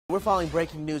We're following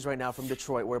breaking news right now from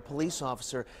Detroit, where a police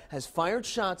officer has fired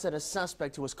shots at a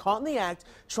suspect who was caught in the act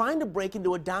trying to break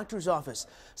into a doctor's office.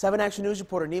 7 Action News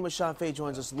reporter Nima Shafei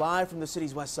joins us live from the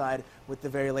city's west side with the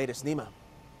very latest. Nima.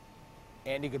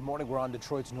 Andy, good morning. We're on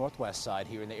Detroit's northwest side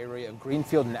here in the area of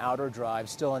Greenfield and Outer Drive.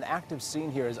 Still an active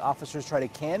scene here as officers try to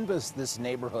canvass this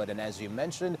neighborhood. And as you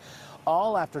mentioned,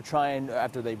 all after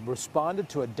they responded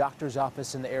to a doctor's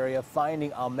office in the area,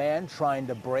 finding a man trying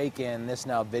to break in. This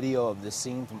now video of the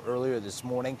scene from earlier this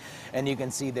morning. And you can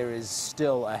see there is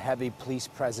still a heavy police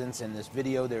presence in this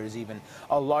video. There is even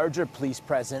a larger police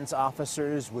presence.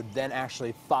 Officers would then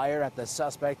actually fire at the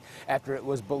suspect after it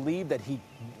was believed that he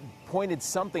pointed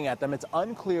something at them. It's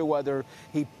unclear whether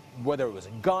it was a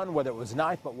gun, whether it was a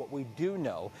knife, but what we do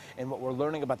know and what we're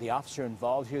learning about the officer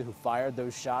involved here who fired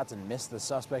those shots and missed the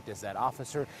suspect is that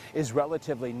officer is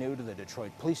relatively new to the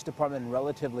Detroit Police Department and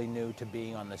relatively new to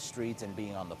being on the streets and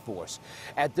being on the force.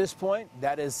 At this point,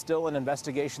 that is still an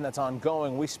investigation that's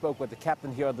ongoing. We spoke with the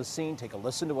captain here on the scene. Take a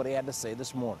listen to what he had to say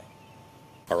this morning.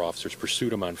 Our officers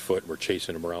pursued him on foot. We're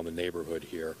chasing him around the neighborhood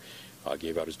here.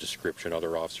 Gave out his description.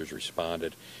 Other officers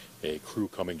responded. A crew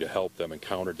coming to help them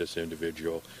encountered this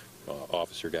individual.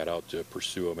 Officer got out to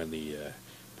pursue him, and the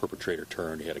perpetrator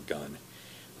turned. He had a gun.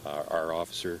 Our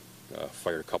officer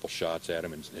fired a couple shots at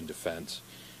him in defense.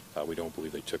 We don't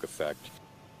believe they took effect.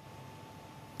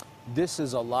 This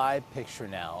is a live picture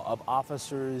now of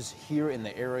officers here in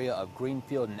the area of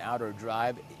Greenfield and Outer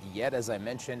Drive. Yet, as I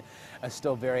mentioned, a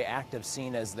still very active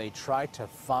scene as they try to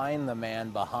find the man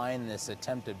behind this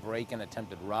attempted break-in,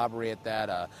 attempted robbery at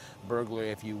that, burglary,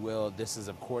 if you will. This is,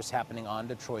 of course, happening on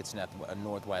Detroit's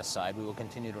northwest side. We will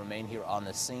continue to remain here on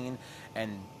the scene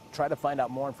and try to find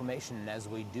out more information. And as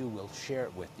we do, we'll share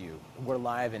it with you. We're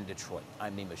live in Detroit.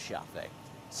 I'm Nima Shafei,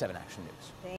 7 Action News.